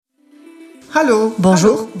Hello.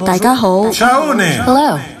 Bonjour. Hello. Ciao.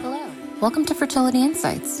 Hello. Welcome to Fertility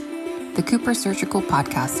Insights, the Cooper Surgical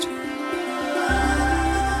Podcast.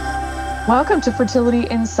 Welcome to Fertility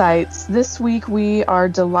Insights. This week we are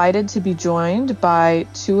delighted to be joined by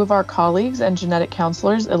two of our colleagues and genetic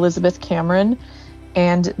counselors, Elizabeth Cameron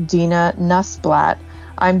and Dina Nussblatt.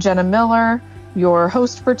 I'm Jenna Miller, your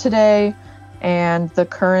host for today, and the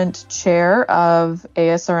current chair of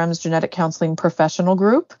ASRM's Genetic Counseling Professional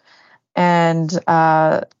Group. And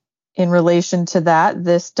in relation to that,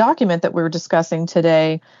 this document that we're discussing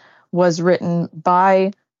today was written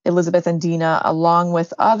by Elizabeth and Dina, along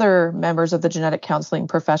with other members of the Genetic Counseling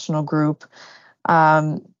Professional Group.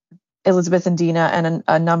 Elizabeth and Dina and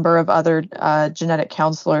a number of other genetic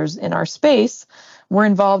counselors in our space were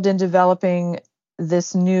involved in developing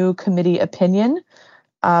this new committee opinion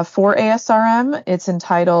for ASRM. It's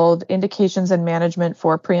entitled Indications and Management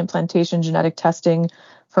for Preimplantation Genetic Testing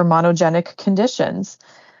for Monogenic Conditions.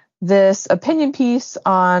 This opinion piece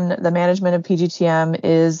on the management of PGT-M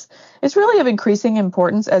is really of increasing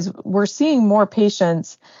importance as we're seeing more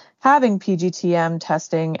patients having PGT-M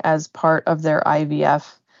testing as part of their IVF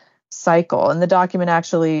cycle. And the document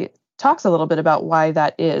actually talks a little bit about why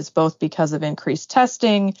that is, both because of increased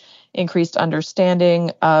testing, increased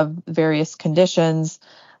understanding of various conditions.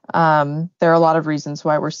 There are a lot of reasons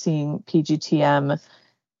why we're seeing PGT-M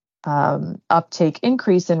uptake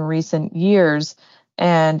increase in recent years.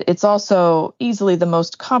 And it's also easily the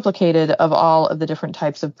most complicated of all of the different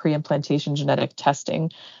types of preimplantation genetic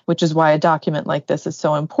testing, which is why a document like this is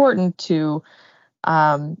so important to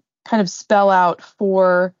kind of spell out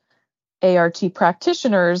for ART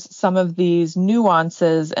practitioners some of these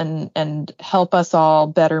nuances and help us all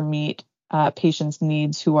better meet patients'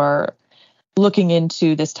 needs who are looking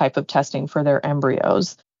into this type of testing for their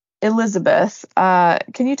embryos. Elizabeth,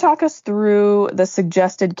 can you talk us through the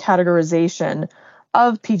suggested categorization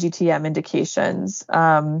of PGT-M indications?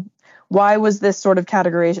 Why was this sort of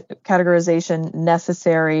categorization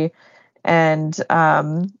necessary? And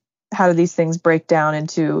how do these things break down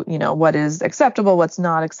into, what is acceptable, what's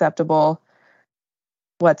not acceptable,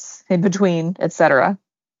 what's in between, et cetera?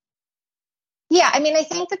 Yeah, I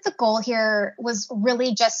think that the goal here was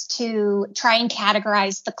really just to try and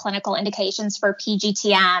categorize the clinical indications for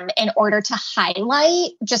PGT-M in order to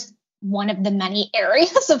highlight just one of the many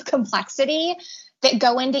areas of complexity that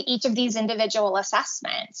go into each of these individual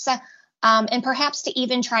assessments, and perhaps to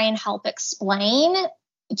even try and help explain,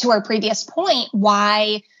 to our previous point,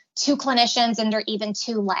 why two clinicians and/or even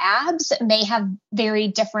two labs may have very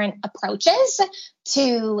different approaches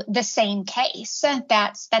to the same case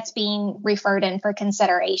that's being referred in for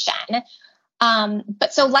consideration.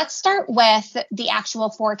 But so let's start with the actual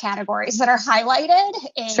four categories that are highlighted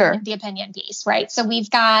in the opinion piece, right? So we've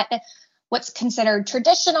got what's considered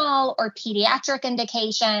traditional or pediatric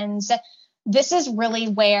indications. This is really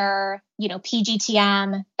where,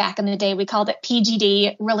 PGT-M, back in the day, we called it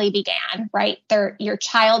PGD, really began, right? They're your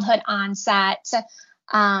childhood onset,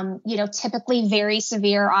 typically very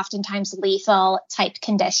severe, oftentimes lethal type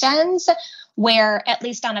conditions, where at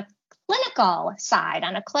least on a clinical side,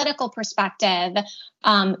 on a clinical perspective,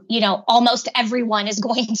 almost everyone is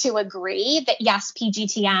going to agree that yes,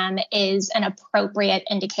 PGT-M is an appropriate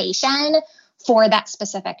indication for that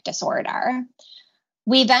specific disorder.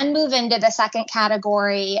 We then move into the second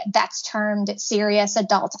category that's termed serious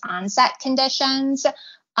adult onset conditions,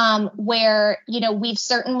 where, we've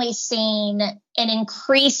certainly seen an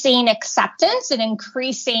increasing acceptance, an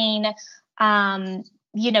increasing,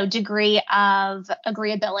 degree of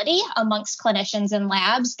agreeability amongst clinicians and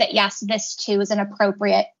labs that, yes, this too is an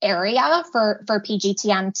appropriate area for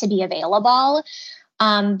PGT-M to be available.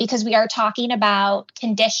 Because we are talking about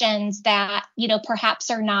conditions that, perhaps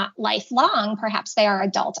are not lifelong, perhaps they are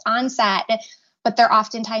adult onset, but they're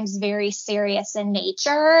oftentimes very serious in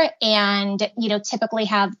nature and, typically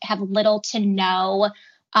have little to no,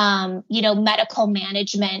 medical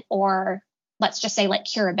management or let's just say like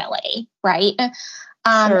curability, right?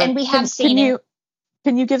 Sure. And we have seen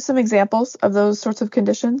Can you give some examples of those sorts of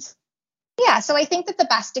conditions? Yeah, so I think that the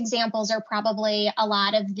best examples are probably a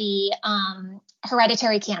lot of the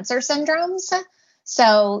hereditary cancer syndromes.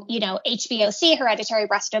 So, HBOC, hereditary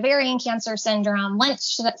breast ovarian cancer syndrome,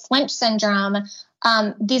 Lynch syndrome.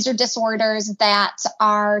 These are disorders that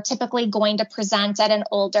are typically going to present at an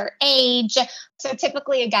older age. So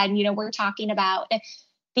typically, again, we're talking about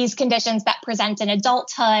these conditions that present in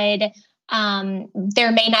adulthood.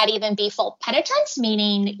 There may not even be full penetrance,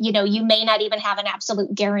 meaning, you may not even have an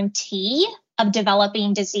absolute guarantee of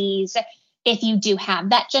developing disease if you do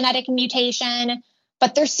have that genetic mutation.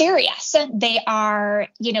 but they're serious. They are,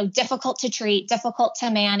 difficult to treat, difficult to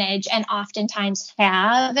manage, and oftentimes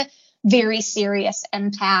have very serious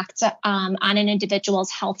impact on an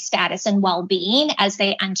individual's health status and well-being as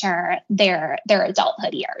they enter their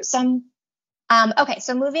adulthood years. Okay,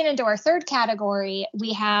 so moving into our third category,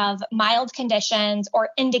 we have mild conditions or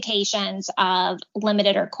indications of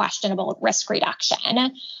limited or questionable risk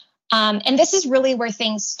reduction. And this is really where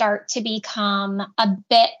things start to become a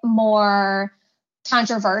bit more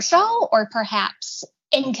controversial or perhaps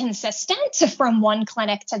inconsistent from one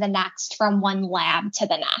clinic to the next, from one lab to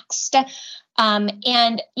the next.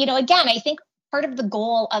 And, again, I think part of the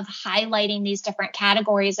goal of highlighting these different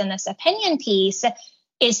categories in this opinion piece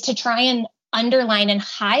is to try and underline and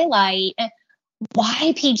highlight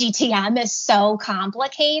why PGT-M is so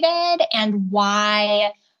complicated and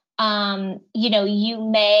why,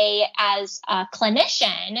 you may, as a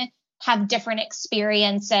clinician, have different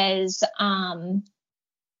experiences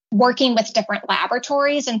working with different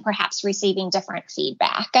laboratories and perhaps receiving different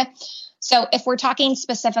feedback. So if we're talking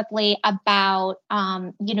specifically about,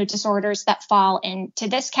 disorders that fall into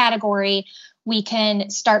this category, we can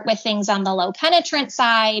start with things on the low penetrant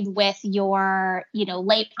side with your,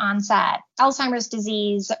 late onset Alzheimer's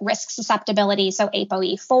disease, risk susceptibility, so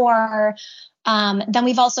ApoE4. Then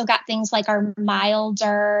we've also got things like our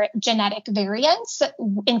milder genetic variants,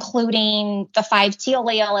 including the 5T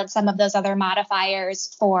allele and some of those other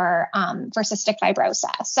modifiers for cystic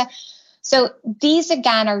fibrosis. So these,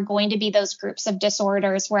 again, are going to be those groups of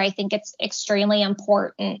disorders where I think it's extremely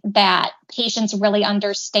important that patients really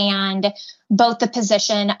understand both the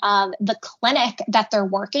position of the clinic that they're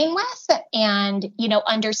working with and,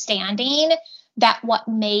 understanding that what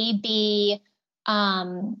may be,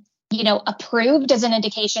 approved as an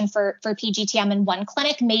indication for PGT-M in one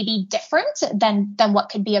clinic may be different than what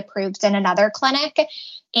could be approved in another clinic.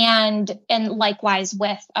 And likewise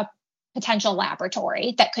with a potential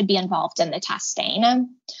laboratory that could be involved in the testing.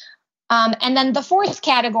 And then the fourth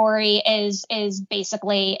category is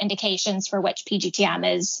basically indications for which PGT-M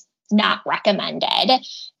is not recommended.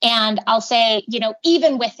 And I'll say,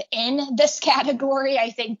 even within this category,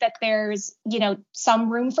 I think that there's, some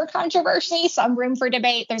room for controversy, some room for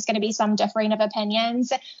debate. There's going to be some differing of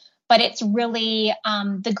opinions, but it's really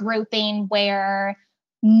the grouping where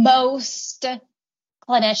most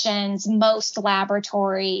clinicians, most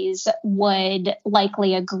laboratories would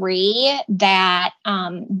likely agree that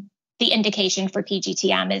the indication for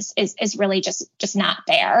PGT-M is really just not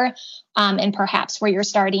there, and perhaps where you're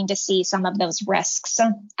starting to see some of those risks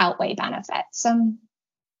outweigh benefits.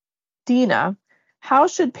 Dina, how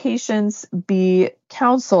should patients be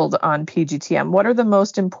counseled on PGT-M? What are the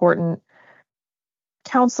most important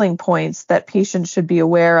counseling points that patients should be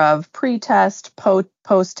aware of pre-test,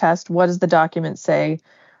 post-test? What does the document say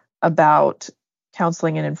about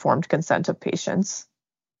counseling and informed consent of patients?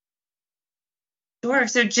 Sure.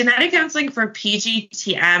 So genetic counseling for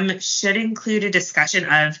PGT-M should include a discussion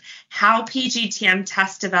of how PGT-M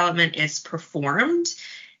test development is performed,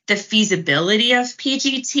 the feasibility of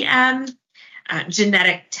PGT-M,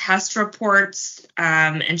 genetic test reports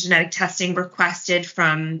and genetic testing requested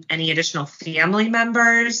from any additional family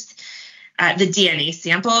members, the DNA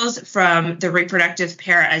samples from the reproductive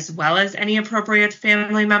pair, as well as any appropriate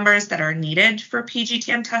family members that are needed for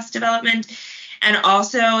PGT-M test development. And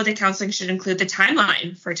also the counseling should include the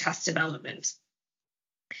timeline for test development.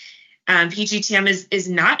 PGT-M is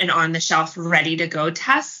not an on-the-shelf, ready-to-go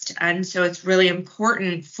test. And so it's really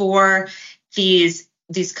important for these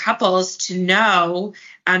couples to know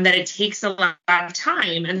that it takes a lot of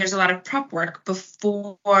time and there's a lot of prep work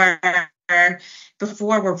before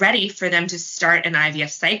we're ready for them to start an IVF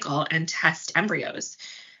cycle and test embryos.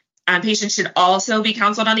 Patients should also be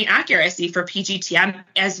counseled on the accuracy for PGT-M,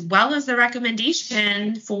 as well as the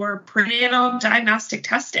recommendation for prenatal diagnostic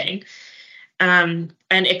testing and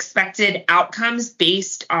expected outcomes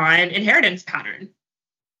based on inheritance pattern.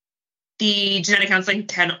 The genetic counseling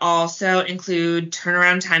can also include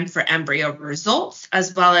turnaround time for embryo results,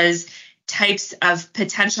 as well as types of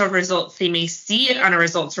potential results they may see on a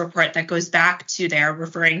results report that goes back to their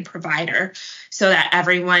referring provider, so that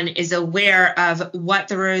everyone is aware of what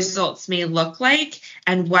the results may look like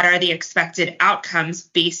and what are the expected outcomes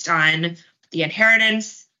based on the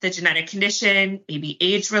inheritance, the genetic condition, maybe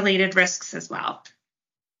age-related risks as well.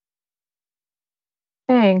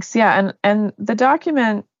 Thanks. Yeah, and the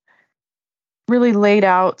document really laid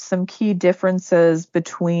out some key differences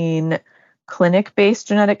between clinic-based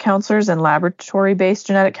genetic counselors and laboratory-based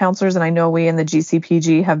genetic counselors. And I know we in the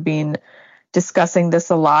GCPG have been discussing this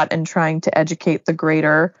a lot and trying to educate the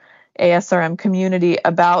greater ASRM community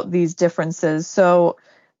about these differences. So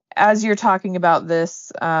as you're talking about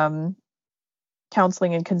this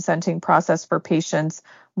counseling and consenting process for patients,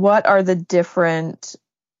 what are the different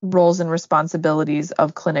roles and responsibilities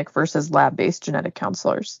of clinic versus lab-based genetic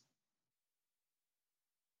counselors?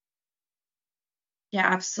 Yeah,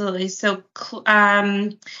 absolutely. So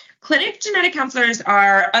clinic genetic counselors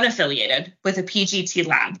are unaffiliated with a PGT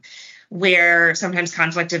lab, where sometimes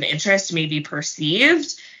conflict of interest may be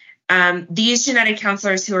perceived. These genetic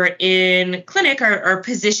counselors who are in clinic are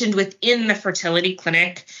positioned within the fertility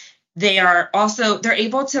clinic. They're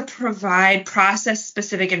able to provide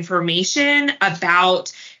process-specific information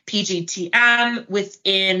about PGT-M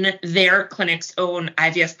within their clinic's own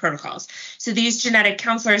IVF protocols. So these genetic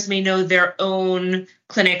counselors may know their own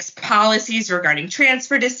clinic's policies regarding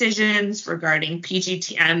transfer decisions, regarding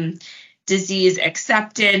PGT-M disease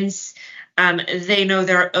acceptance. They know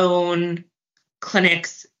their own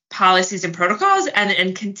clinic's policies and protocols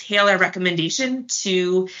and can tailor recommendation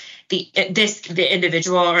to the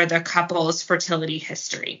individual or the couple's fertility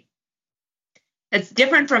history. It's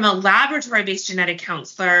different from a laboratory-based genetic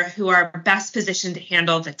counselor who are best positioned to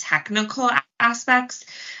handle the technical aspects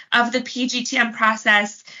of the PGT-M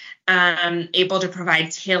process, able to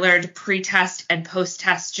provide tailored pre-test and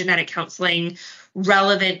post-test genetic counseling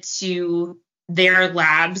relevant to their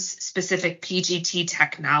lab's specific PGT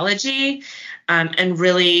technology, and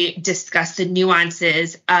really discuss the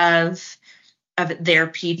nuances of their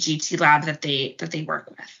PGT lab that they work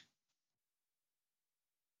with.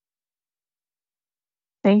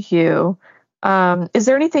 Thank you. Is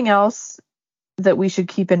there anything else that we should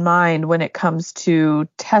keep in mind when it comes to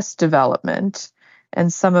test development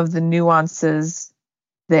and some of the nuances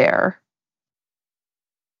there?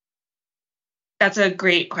 That's a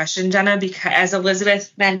great question, Jenna, because as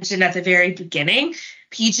Elizabeth mentioned at the very beginning,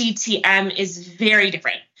 PGT-M is very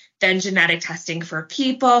different than genetic testing for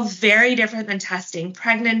people, very different than testing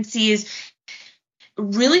pregnancies. It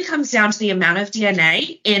really comes down to the amount of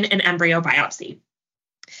DNA in an embryo biopsy.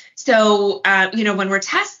 So, when we're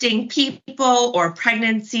testing people or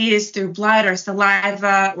pregnancies through blood or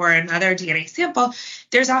saliva or another DNA sample,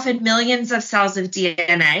 there's often millions of cells of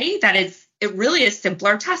DNA it really is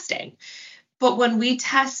simpler testing. But when we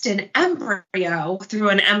test an embryo through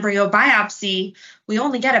an embryo biopsy, we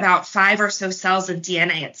only get about 5 or so cells of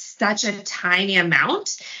DNA. It's such a tiny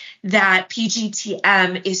amount that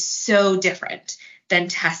PGT-M is so different than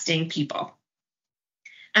testing people.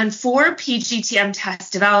 And for PGT-M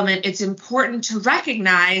test development, it's important to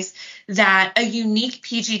recognize that a unique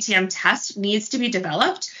PGT-M test needs to be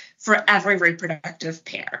developed for every reproductive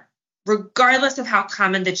pair, regardless of how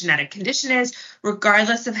common the genetic condition is,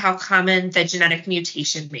 regardless of how common the genetic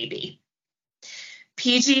mutation may be.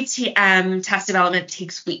 PGT-M test development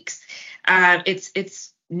takes weeks.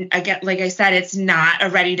 It's again, like I said, it's not a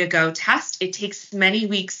ready-to-go test. It takes many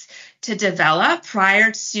weeks to develop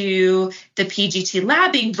prior to the PGT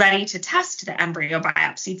lab being ready to test the embryo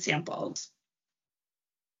biopsy samples.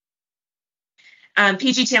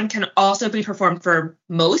 PGT-M can also be performed for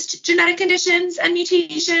most genetic conditions and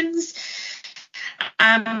mutations,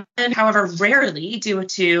 and however, rarely due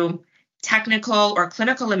to technical or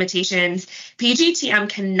clinical limitations, PGT-M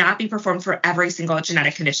cannot be performed for every single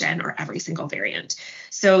genetic condition or every single variant.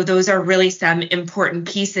 So those are really some important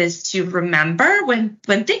pieces to remember when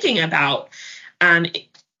thinking about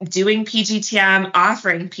doing PGT-M,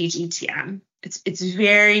 offering PGT-M. It's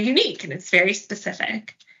very unique and it's very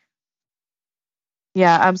specific.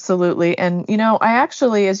 Yeah, absolutely. And, I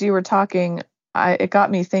actually, as you were talking, it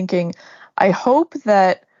got me thinking, I hope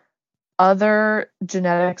that other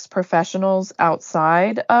genetics professionals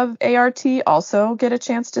outside of ART also get a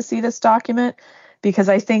chance to see this document, because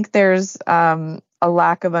I think there's a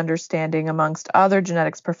lack of understanding amongst other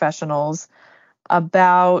genetics professionals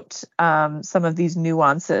about some of these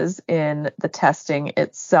nuances in the testing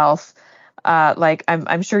itself. Like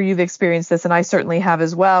I'm sure you've experienced this, and I certainly have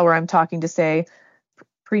as well, where I'm talking to, say,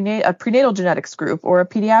 a prenatal genetics group or a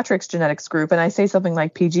pediatrics genetics group, and I say something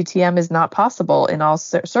like PGT-M is not possible in all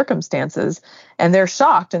circumstances, and they're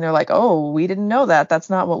shocked and they're like, oh, we didn't know that. That's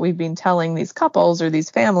not what we've been telling these couples or these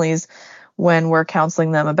families when we're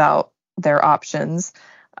counseling them about their options.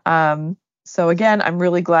 So again, I'm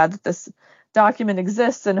really glad that this document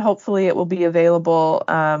exists, and hopefully it will be available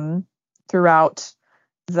throughout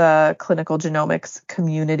the clinical genomics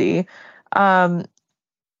community.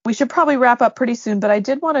 We should probably wrap up pretty soon, but I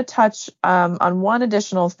did want to touch on one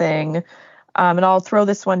additional thing, and I'll throw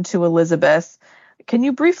this one to Elizabeth. Can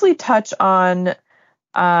you briefly touch on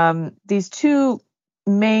these two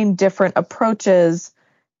main different approaches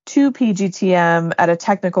to PGT-M at a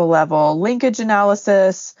technical level, linkage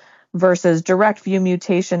analysis versus direct view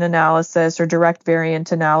mutation analysis or direct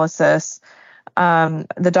variant analysis.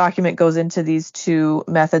 The document goes into these two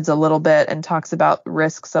methods a little bit and talks about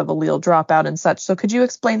risks of allele dropout and such. So could you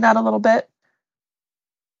explain that a little bit?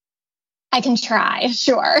 I can try,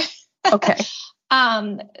 sure. Okay.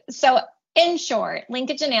 So in short,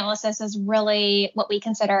 linkage analysis is really what we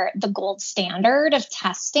consider the gold standard of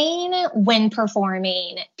testing when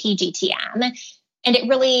performing PGT-M. And it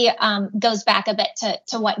really goes back a bit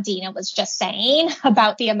to what Dina was just saying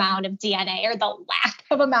about the amount of DNA or the lack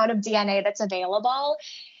of amount of DNA that's available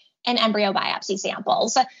in embryo biopsy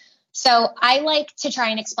samples. So I like to try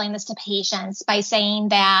and explain this to patients by saying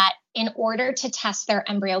that in order to test their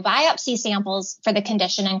embryo biopsy samples for the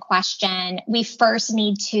condition in question, we first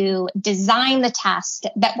need to design the test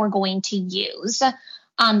that we're going to use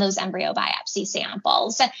on those embryo biopsy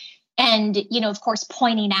samples. And, of course,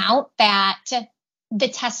 pointing out that the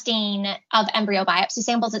testing of embryo biopsy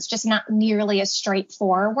samples, it's just not nearly as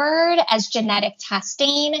straightforward as genetic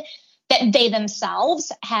testing that they themselves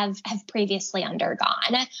have previously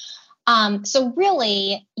undergone. So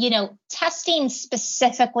really, testing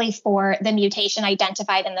specifically for the mutation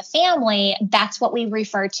identified in the family, that's what we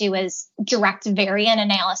refer to as direct variant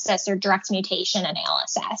analysis or direct mutation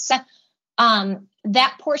analysis.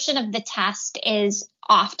 That portion of the test is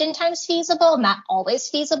oftentimes feasible, not always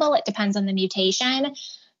feasible. It depends on the mutation.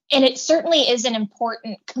 And it certainly is an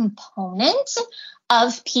important component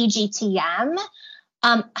of PGT-M.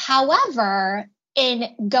 However, in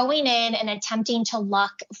going in and attempting to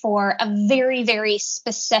look for a very, very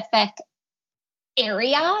specific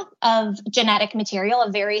area of genetic material,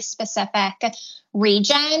 a very specific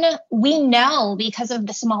region, we know because of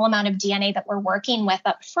the small amount of DNA that we're working with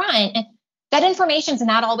up front, that information is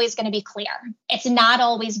not always going to be clear. It's not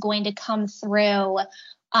always going to come through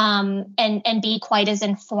and be quite as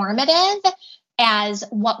informative as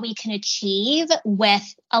what we can achieve with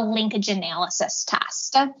a linkage analysis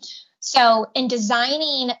test. So in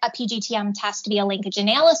designing a PGT-M test via linkage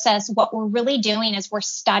analysis, what we're really doing is we're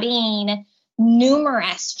studying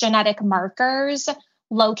numerous genetic markers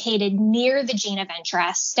located near the gene of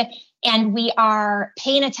interest, and we are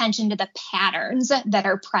paying attention to the patterns that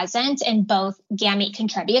are present in both gamete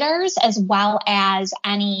contributors as well as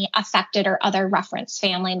any affected or other reference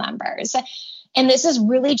family members. And this is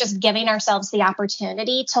really just giving ourselves the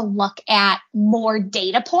opportunity to look at more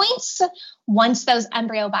data points once those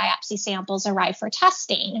embryo biopsy samples arrive for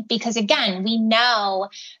testing. Because again, we know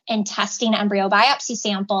in testing embryo biopsy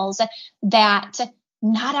samples that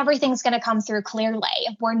not everything's going to come through clearly.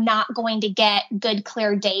 We're not going to get good,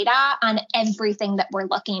 clear data on everything that we're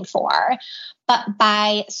looking for. But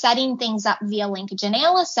by setting things up via linkage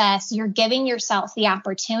analysis, you're giving yourself the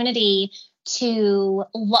opportunity to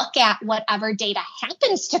look at whatever data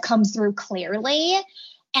happens to come through clearly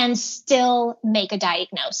and still make a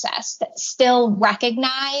diagnosis, still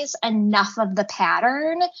recognize enough of the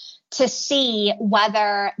pattern to see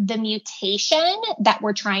whether the mutation that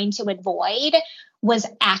we're trying to avoid was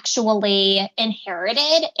actually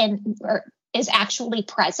inherited or is actually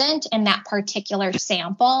present in that particular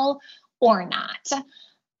sample or not.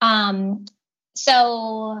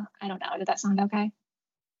 So I don't know. Did that sound okay?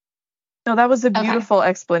 No, that was a beautiful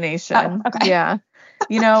explanation. Oh, okay. Yeah.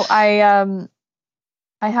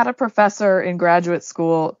 I had a professor in graduate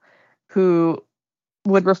school who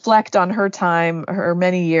would reflect on her time, her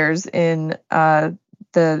many years in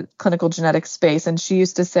the clinical genetics space. And she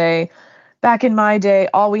used to say, back in my day,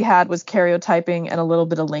 all we had was karyotyping and a little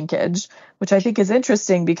bit of linkage, which I think is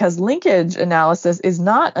interesting because linkage analysis is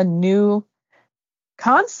not a new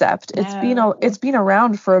concept. No. It's been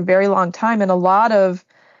around for a very long time. And a lot of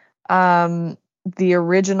the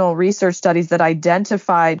original research studies that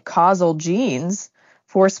identified causal genes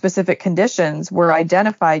for specific conditions were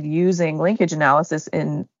identified using linkage analysis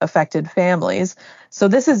in affected families. So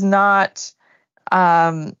this is not,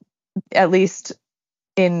 at least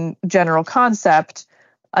in general concept,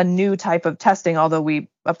 a new type of testing, although we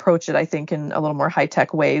approach it, I think, in a little more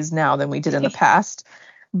high-tech ways now than we did in the past.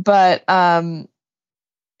 But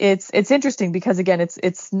it's interesting because, again,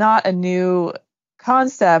 it's not a new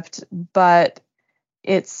concept, but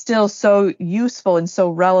it's still so useful and so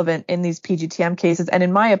relevant in these PGT-M cases. And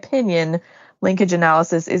in my opinion, linkage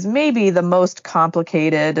analysis is maybe the most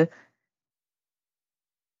complicated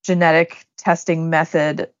genetic testing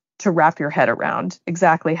method to wrap your head around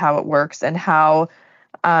exactly how it works and how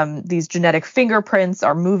these genetic fingerprints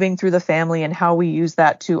are moving through the family and how we use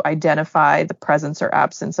that to identify the presence or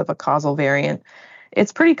absence of a causal variant.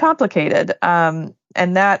 It's pretty complicated. And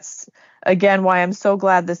that's, again, why I'm so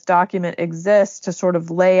glad this document exists to sort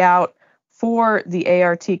of lay out for the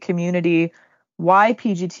ART community why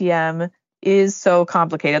PGT-M is so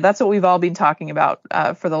complicated. That's what we've all been talking about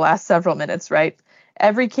for the last several minutes, right?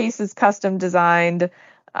 Every case is custom designed.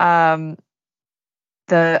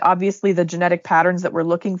 Obviously the genetic patterns that we're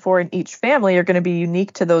looking for in each family are going to be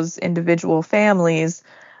unique to those individual families.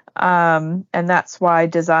 And that's why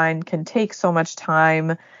design can take so much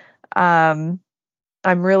time. I'm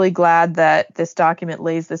really glad that this document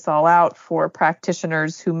lays this all out for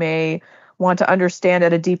practitioners who may want to understand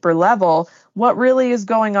at a deeper level what really is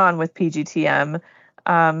going on with PGT-M,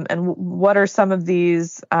 and what are some of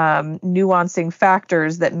these nuancing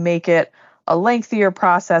factors that make it a lengthier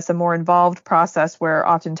process, a more involved process where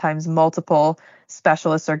oftentimes multiple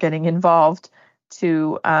specialists are getting involved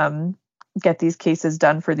to get these cases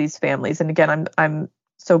done for these families. And again, I'm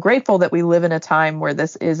so grateful that we live in a time where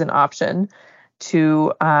this is an option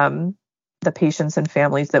to the patients and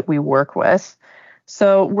families that we work with.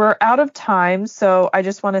 So we're out of time. So I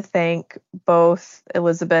just want to thank both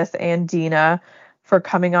Elizabeth and Dina for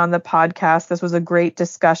coming on the podcast. This was a great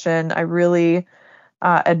discussion. I really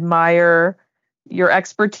admire your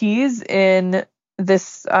expertise in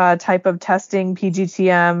this type of testing,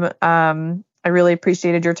 PGT-M. I really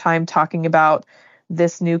appreciated your time talking about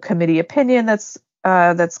this new committee opinion that's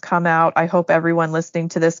come out. I hope everyone listening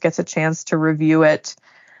to this gets a chance to review it.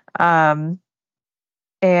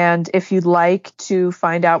 And if you'd like to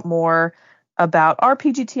find out more about our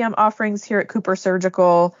PGT-M offerings here at Cooper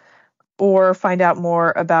Surgical, or find out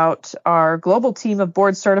more about our global team of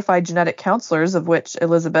board-certified genetic counselors, of which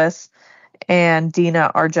Elizabeth and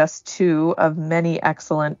Dina are just two of many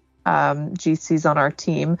excellent GCs on our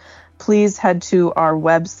team, please head to our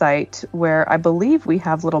website where I believe we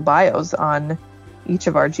have little bios on each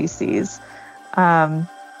of our GCs.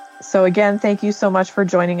 So again, thank you so much for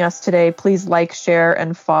joining us today. Please like, share,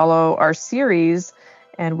 and follow our series,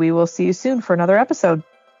 and we will see you soon for another episode.